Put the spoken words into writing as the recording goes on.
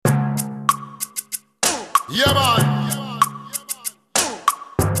Yeah, man.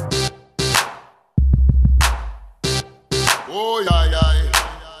 Oh, yeah, yeah.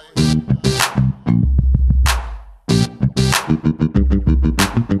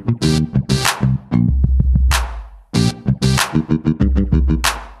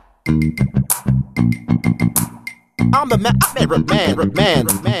 I'm the man, man.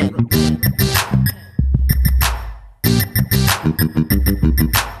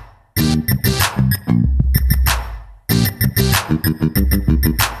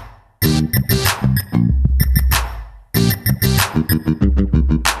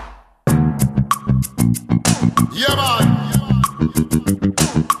 Yeah,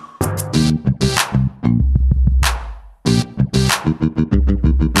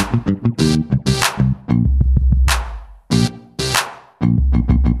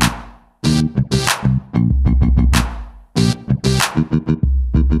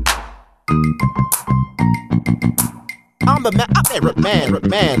 I'm the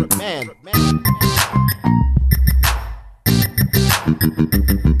man.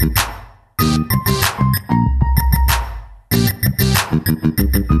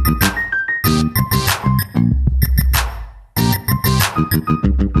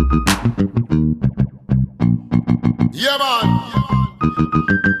 Yeah, man.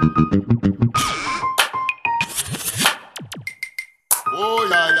 Oh,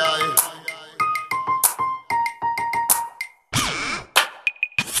 yeah, yeah.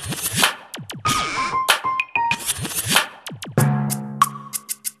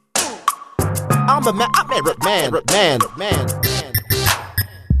 I'm the man.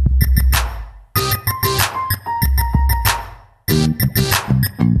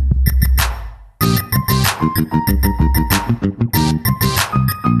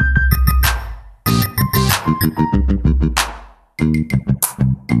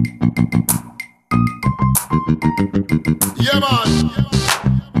 Yeah, man.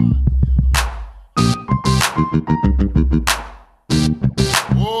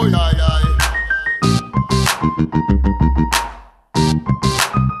 Oh, yeah, yeah.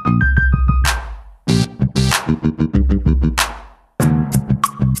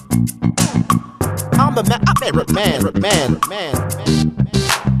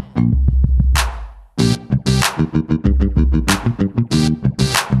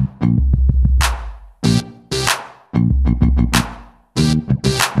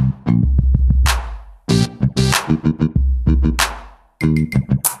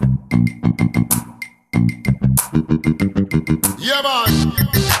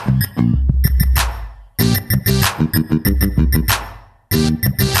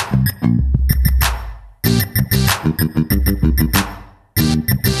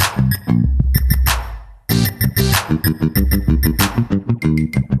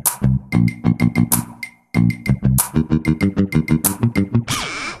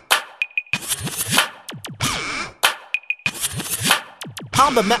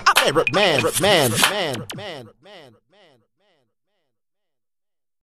 I'm the man. Yeah, man. I'm the man.